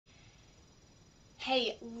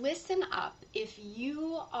Hey, listen up. If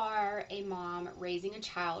you are a mom raising a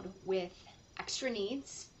child with extra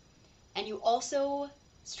needs and you also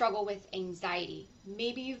struggle with anxiety,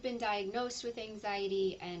 maybe you've been diagnosed with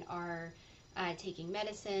anxiety and are taking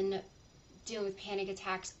medicine, dealing with panic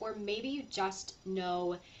attacks, or maybe you just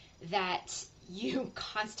know that you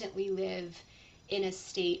constantly live in a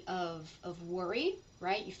state of worry,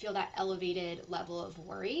 right? You feel that elevated level of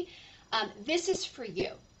worry. This is for you.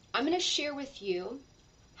 I'm going to share with you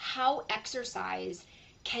how exercise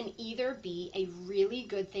can either be a really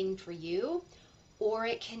good thing for you or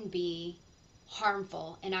it can be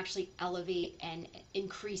harmful and actually elevate and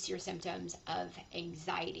increase your symptoms of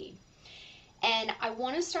anxiety. And I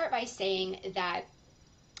want to start by saying that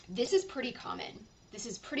this is pretty common. This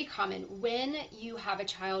is pretty common when you have a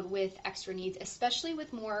child with extra needs, especially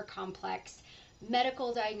with more complex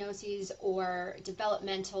medical diagnoses or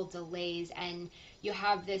developmental delays, and you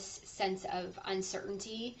have this sense of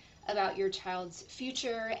uncertainty about your child's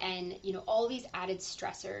future and all these added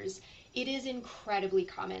stressors. It is incredibly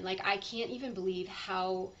common. Like, I can't even believe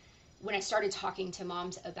how, when I started talking to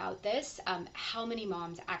moms about this, how many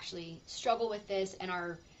moms actually struggle with this and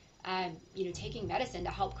are taking medicine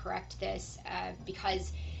to help correct this,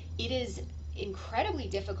 because it is incredibly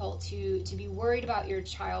difficult to be worried about your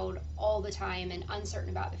child all the time and uncertain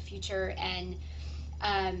about the future, and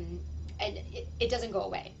it doesn't go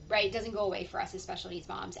away, right? It doesn't go away for us as special needs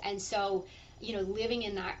moms. And so living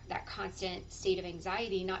in that constant state of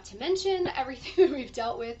anxiety, not to mention everything that we've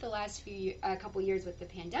dealt with the last couple years with the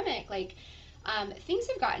pandemic, like things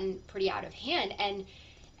have gotten pretty out of hand,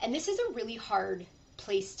 and this is a really hard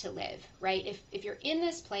place to live, right? If you're in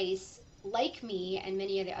this place, like me and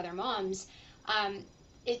many of the other moms,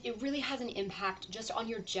 it really has an impact just on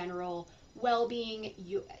your general well-being,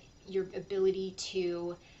 your ability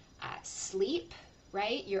to sleep,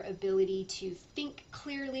 right? Your ability to think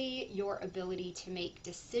clearly, your ability to make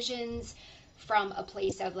decisions from a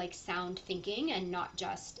place of like sound thinking and not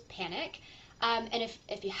just panic. And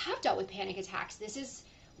if you have dealt with panic attacks, this is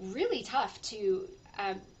really tough to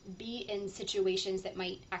be in situations that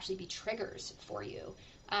might actually be triggers for you.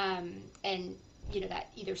 And that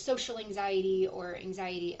either social anxiety or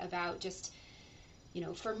anxiety about just,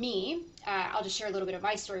 for me, I'll just share a little bit of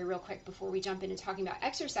my story real quick before we jump into talking about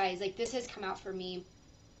exercise. Like, this has come out for me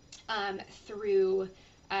through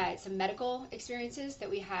some medical experiences that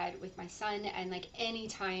we had with my son. And like,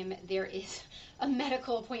 anytime there is a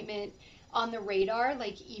medical appointment on the radar,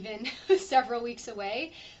 like even several weeks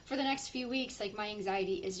away for the next few weeks, like my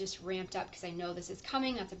anxiety is just ramped up because I know this is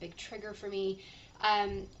coming. That's a big trigger for me.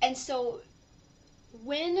 And so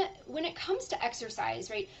when it comes to exercise,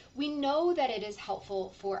 right, we know that it is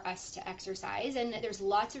helpful for us to exercise, and there's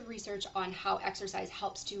lots of research on how exercise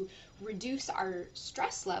helps to reduce our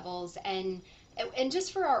stress levels and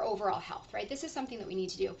just for our overall health, right? This is something that we need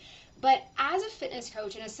to do. But as a fitness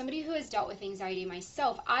coach and as somebody who has dealt with anxiety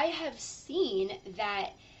myself, I have seen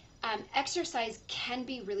that exercise can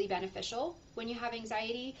be really beneficial when you have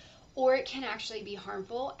anxiety, or it can actually be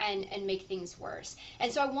harmful and make things worse. And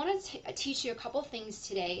so I want to teach you a couple things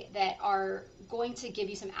today that are going to give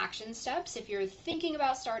you some action steps if you're thinking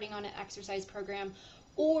about starting on an exercise program,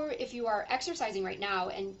 or if you are exercising right now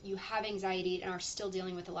and you have anxiety and are still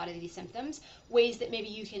dealing with a lot of these symptoms, ways that maybe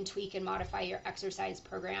you can tweak and modify your exercise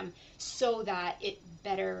program so that it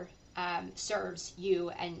better serves you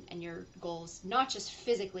and your goals, not just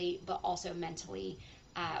physically, but also mentally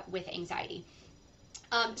with anxiety.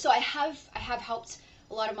 So I have helped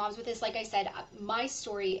a lot of moms with this. Like I said, my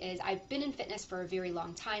story is I've been in fitness for a very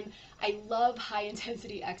long time. I love high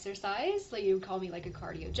intensity exercise. Like, you would call me like a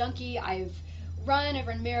cardio junkie. I've run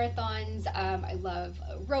marathons. I love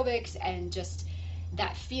aerobics and just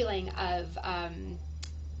that feeling of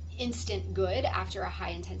instant good after a high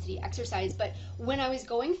intensity exercise. But when I was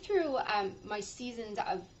going through my seasons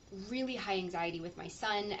of really high anxiety with my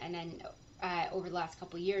son, and then over the last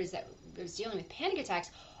couple of years that I was dealing with panic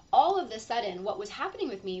attacks, all of a sudden what was happening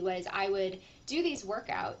with me was I would do these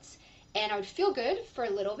workouts and I would feel good for a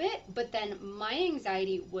little bit, but then my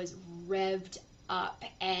anxiety was revved up,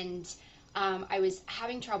 and I was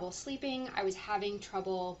having trouble sleeping. I was having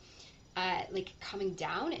trouble like coming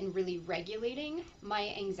down and really regulating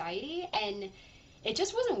my anxiety, and it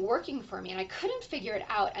just wasn't working for me, and I couldn't figure it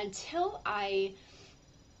out until I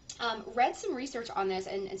read some research on this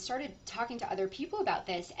and started talking to other people about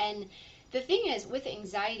this. And the thing is, with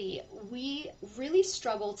anxiety, we really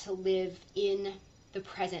struggle to live in the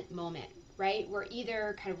present moment, right? We're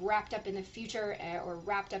either kind of wrapped up in the future or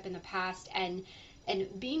wrapped up in the past, and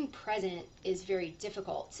being present is very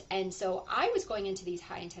difficult. And so I was going into these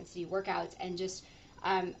high intensity workouts and just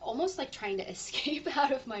almost like trying to escape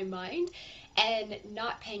out of my mind and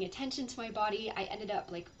not paying attention to my body. I ended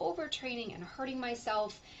up like overtraining and hurting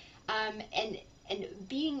myself, and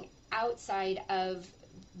being outside of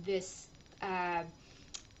this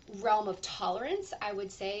realm of tolerance, I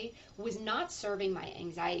would say, was not serving my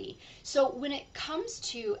anxiety. So when it comes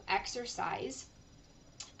to exercise,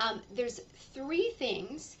 there's three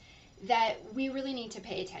things that we really need to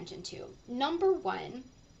pay attention to. Number one,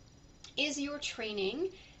 is your training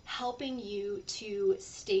helping you to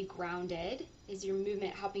stay grounded? Is your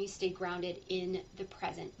movement helping you stay grounded in the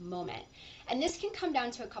present moment? And this can come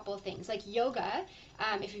down to a couple of things. Like yoga,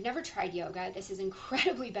 if you've never tried yoga, this is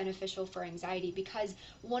incredibly beneficial for anxiety, because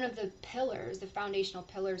one of the pillars, the foundational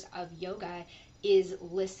pillars of yoga, is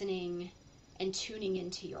listening and tuning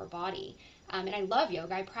into your body. And I love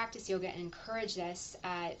yoga. I practice yoga and encourage this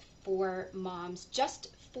for moms, just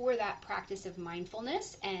for that practice of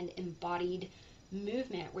mindfulness and embodied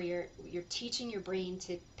movement, where you're teaching your brain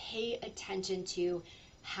to pay attention to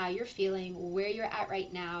how you're feeling, where you're at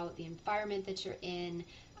right now, the environment that you're in,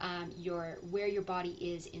 where your body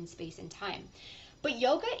is in space and time. But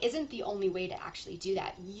yoga isn't the only way to actually do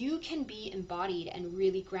that. You can be embodied and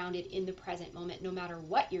really grounded in the present moment no matter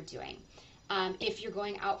what you're doing. If you're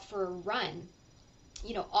going out for a run,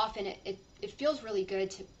 often it feels really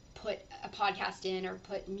good to put a podcast in or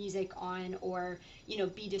put music on, or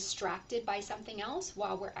be distracted by something else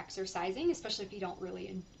while we're exercising, especially if you don't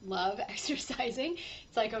really love exercising.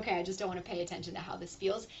 It's like, okay, I just don't want to pay attention to how this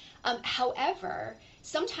feels. However,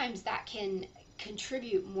 sometimes that can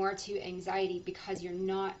contribute more to anxiety because you're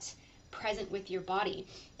not present with your body.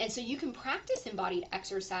 And so you can practice embodied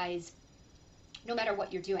exercise no matter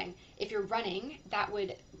what you're doing. If you're running, that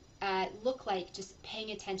would look like just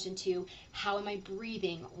paying attention to, how am I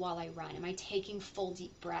breathing while I run? Am I taking full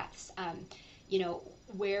deep breaths?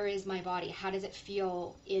 Where is my body? How does it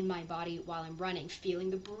feel in my body while I'm running?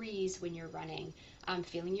 Feeling the breeze when you're running,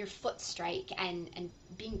 feeling your foot strike, and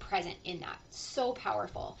being present in that. So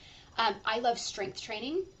powerful. I love strength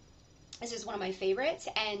training. This is one of my favorites.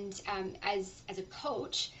 And as a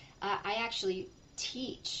coach, I actually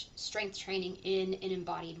teach strength training in an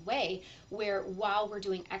embodied way, where while we're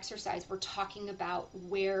doing exercise, we're talking about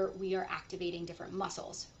where we are activating different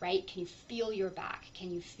muscles, right? Can you feel your back?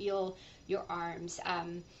 Can you feel your arms?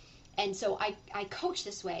 And so I coach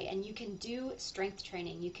this way, and you can do strength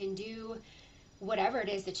training. You can do whatever it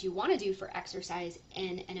is that you want to do for exercise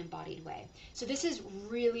in an embodied way. So this is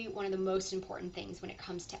really one of the most important things when it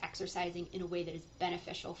comes to exercising in a way that is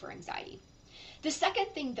beneficial for anxiety. The second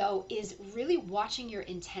thing, though, is really watching your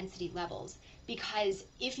intensity levels, because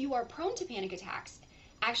if you are prone to panic attacks,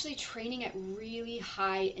 actually training at really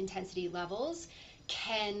high intensity levels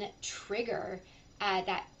can trigger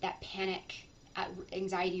that panic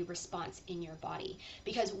anxiety response in your body.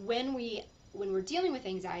 Because when we're dealing with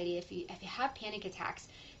anxiety, if you have panic attacks,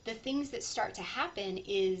 the things that start to happen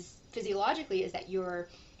is physiologically is that your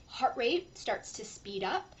heart rate starts to speed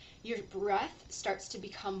up, your breath starts to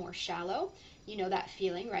become more shallow. You know that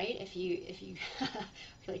feeling, right? If you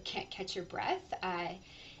really can't catch your breath,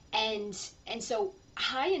 and so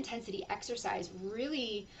high intensity exercise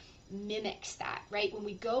really mimics that, right? When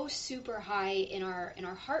we go super high in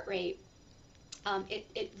our heart rate,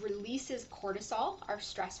 it releases cortisol, our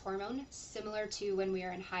stress hormone, similar to when we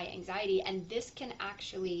are in high anxiety, and this can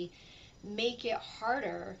actually make it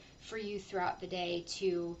harder for you throughout the day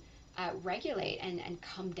to regulate and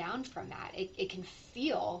come down from that. It can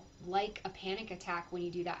feel like a panic attack when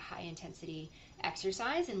you do that high intensity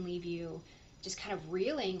exercise and leave you just kind of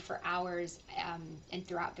reeling for hours and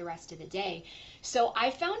throughout the rest of the day. So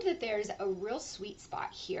I found that there's a real sweet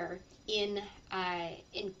spot here in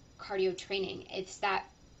cardio training. It's that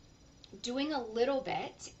doing a little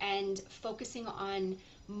bit and focusing on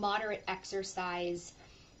moderate exercise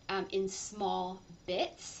in small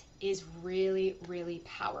bits is really, really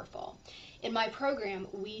powerful. In my program,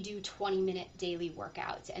 we do 20-minute daily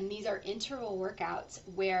workouts, and these are interval workouts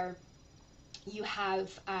where you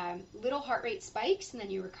have little heart rate spikes, and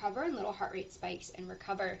then you recover, and little heart rate spikes and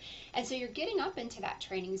recover. And so you're getting up into that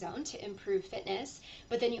training zone to improve fitness,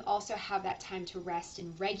 but then you also have that time to rest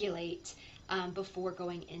and regulate before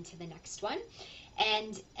going into the next one.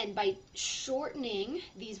 And by shortening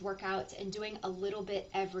these workouts and doing a little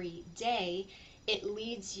bit every day, it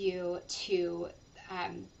leads you to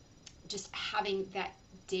just having that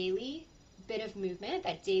daily bit of movement,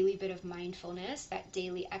 that daily bit of mindfulness, that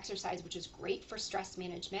daily exercise, which is great for stress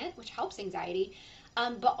management, which helps anxiety,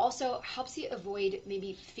 but also helps you avoid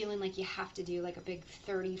maybe feeling like you have to do like a big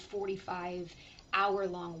 30, 45 hour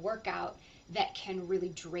long workout that can really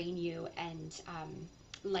drain you and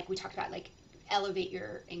like we talked about, like elevate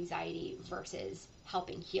your anxiety versus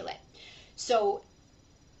helping heal it. So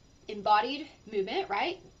embodied movement,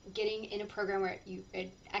 right? Getting in a program where you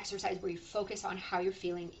exercise where you focus on how you're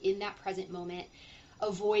feeling in that present moment,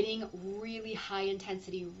 avoiding really high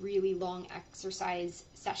intensity, really long exercise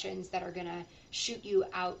sessions that are gonna shoot you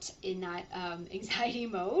out in that anxiety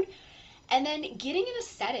mode, and then getting in a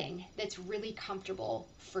setting that's really comfortable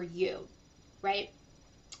for you, right?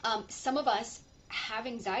 Some of us have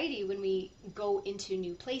anxiety when we go into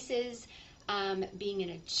new places, being in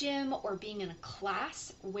a gym or being in a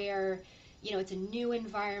class where, you know, it's a new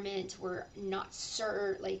environment. We're not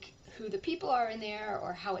sure like who the people are in there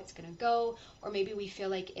or how it's going to go. Or maybe we feel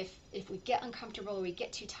like if we get uncomfortable or we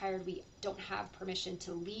get too tired, we don't have permission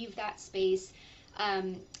to leave that space.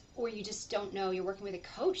 Or you just don't know, you're working with a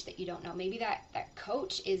coach that you don't know. Maybe that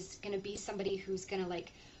coach is going to be somebody who's going to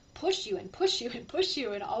like push you and push you and push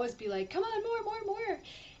you and always be like, come on, more.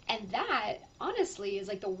 And that, honestly, is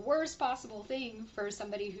like the worst possible thing for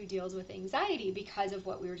somebody who deals with anxiety because of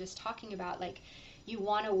what we were just talking about. Like, you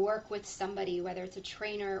want to work with somebody, whether it's a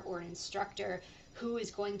trainer or an instructor, who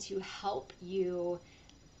is going to help you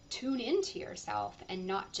tune into yourself and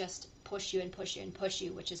not just push you and push you and push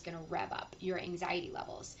you, which is going to rev up your anxiety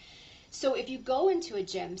levels. So if you go into a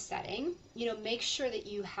gym setting, you know, make sure that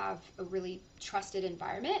you have a really trusted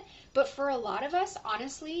environment. But for a lot of us,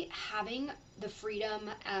 honestly, having the freedom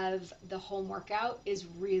of the home workout is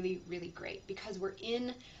really, really great because we're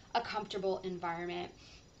in a comfortable environment.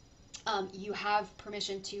 You have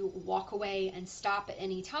permission to walk away and stop at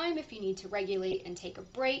any time if you need to regulate and take a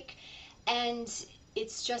break. And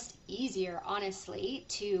it's just easier, honestly,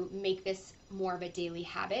 to make this more of a daily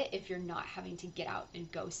habit if you're not having to get out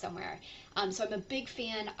and go somewhere. So I'm a big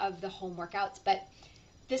fan of the home workouts, but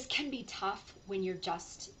this can be tough when you're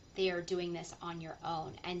just there doing this on your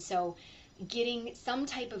own. And so getting some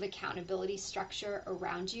type of accountability structure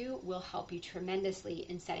around you will help you tremendously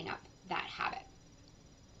in setting up that habit.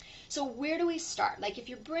 So where do we start? Like if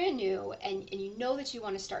you're brand new and you know that you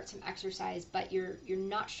want to start some exercise, but you're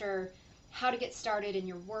not sure how to get started and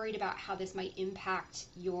you're worried about how this might impact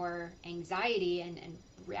your anxiety and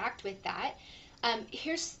react with that,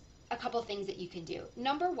 here's a couple things that you can do.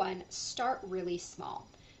 Number one, start really small,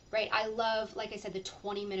 right? I love, like I said, the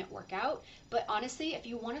 20-minute workout, but honestly, if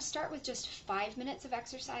you want to start with just 5 minutes of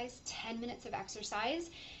exercise, 10 minutes of exercise,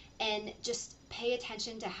 and just pay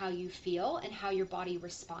attention to how you feel and how your body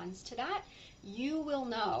responds to that, you will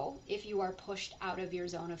know if you are pushed out of your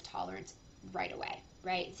zone of tolerance right away,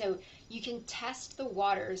 right? So you can test the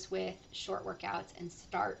waters with short workouts and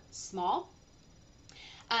start small.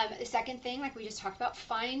 The second thing, like we just talked about,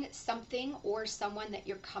 find something or someone that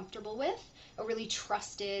you're comfortable with, a really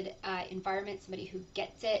trusted environment, somebody who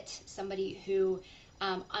gets it, somebody who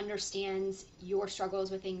understands your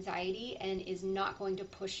struggles with anxiety and is not going to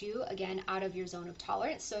push you, again, out of your zone of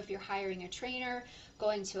tolerance. So if you're hiring a trainer,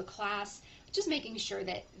 going to a class, just making sure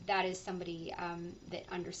that that is somebody that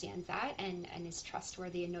understands that and is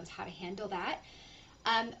trustworthy and knows how to handle that.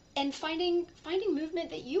 And finding movement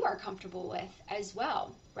that you are comfortable with as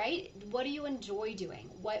well, right? What do you enjoy doing?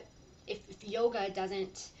 What if yoga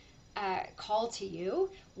doesn't call to you?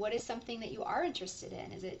 What is something that you are interested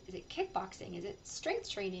in? Is it kickboxing? Is it strength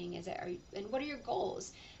training? And what are your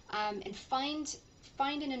goals? And find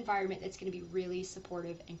an environment that's going to be really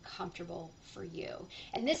supportive and comfortable for you.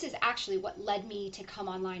 And this is actually what led me to come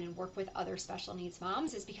online and work with other special needs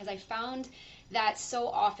moms, is because I found that so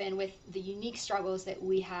often with the unique struggles that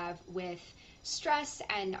we have with stress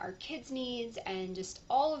and our kids' needs and just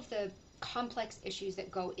all of the complex issues that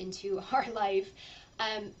go into our life,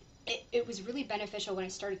 it was really beneficial when I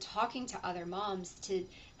started talking to other moms to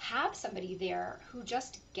have somebody there who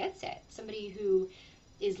just gets it, somebody who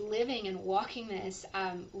is living and walking this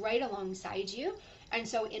right alongside you. And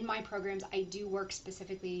so in my programs, I do work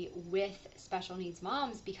specifically with special needs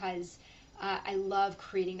moms because I love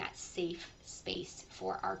creating that safe space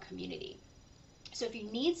for our community. So if you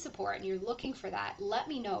need support and you're looking for that, let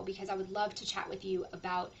me know, because I would love to chat with you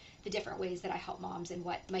about the different ways that I help moms and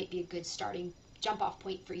what might be a good starting jump off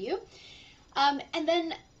point for you. And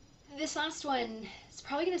then this last one, it's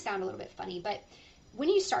probably going to sound a little bit funny, but when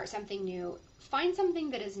you start something new, find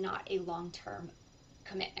something that is not a long-term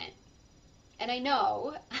commitment. And I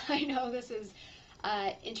know this is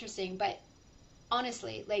interesting, but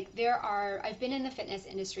honestly, like I've been in the fitness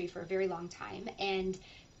industry for a very long time, and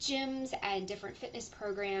gyms and different fitness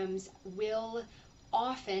programs will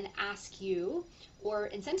often ask you or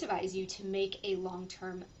incentivize you to make a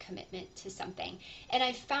long-term commitment to something. And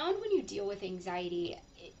I found when you deal with anxiety,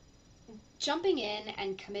 jumping in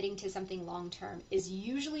and committing to something long term is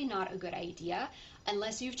usually not a good idea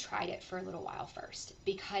unless you've tried it for a little while first,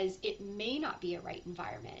 because it may not be a right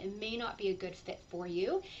environment. It may not be a good fit for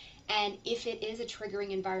you. And if it is a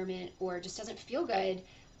triggering environment or just doesn't feel good,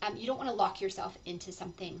 you don't want to lock yourself into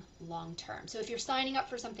something long term. So if you're signing up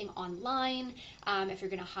for something online, if you're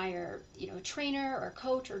going to hire, a trainer or a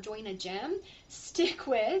coach or join a gym, stick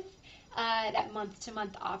with that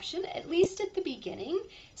month-to-month option, at least at the beginning,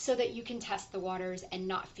 so that you can test the waters and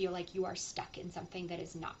not feel like you are stuck in something that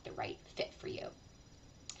is not the right fit for you.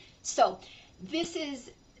 So this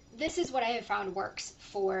is what I have found works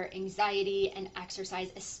for anxiety and exercise,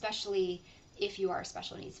 especially if you are a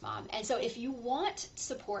special needs mom. And so if you want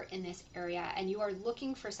support in this area and you are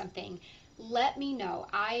looking for something, let me know.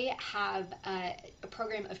 I have a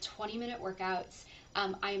program of 20-minute workouts.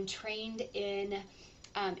 I am trained in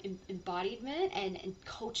embodiment and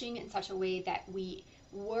coaching in such a way that we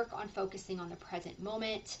work on focusing on the present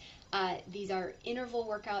moment. These are interval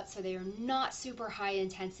workouts, so they are not super high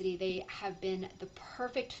intensity. They have been the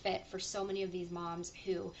perfect fit for so many of these moms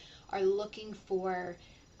who are looking for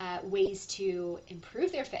ways to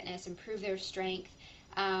improve their fitness, improve their strength,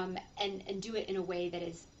 and do it in a way that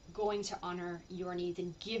is going to honor your needs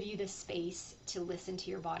and give you the space to listen to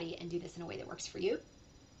your body and do this in a way that works for you.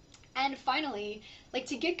 And finally, like,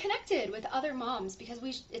 to get connected with other moms, because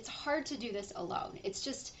it's hard to do this alone.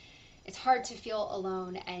 It's hard to feel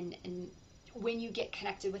alone, and when you get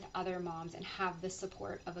connected with other moms and have the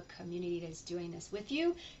support of a community that's doing this with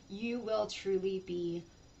you, you will truly be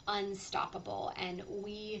unstoppable. And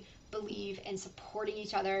we believe in supporting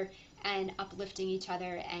each other and uplifting each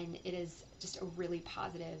other, and it is just a really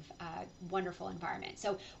positive, wonderful environment.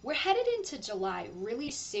 So we're headed into July really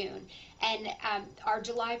soon, and our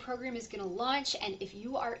July program is going to launch. And if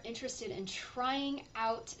you are interested in trying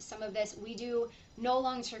out some of this, we do no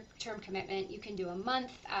long-term commitment. You can do a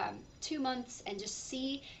month, 2 months, and just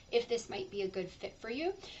see if this might be a good fit for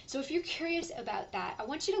you. So if you're curious about that, I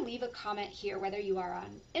want you to leave a comment here, whether you are on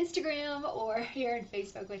Instagram or here on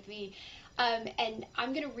Facebook with me. And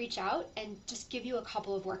I'm going to reach out and just give you a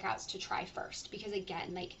couple of workouts to try first, because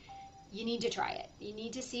again, like, you need to try it. You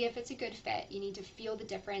need to see if it's a good fit. You need to feel the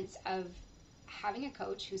difference of having a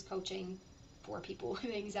coach who's coaching for people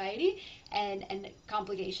with anxiety and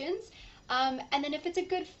complications. And then if it's a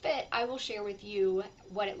good fit, I will share with you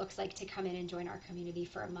what it looks like to come in and join our community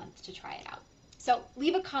for a month to try it out. So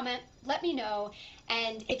leave a comment, let me know,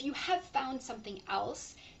 and if you have found something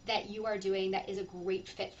else that you are doing that is a great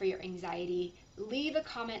fit for your anxiety, leave a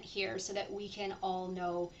comment here so that we can all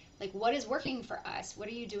know, like, what is working for us, what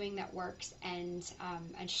are you doing that works, and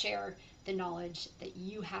share the knowledge that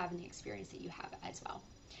you have and the experience that you have as well.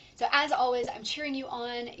 So as always, I'm cheering you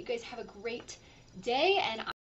on. You guys have a great day, and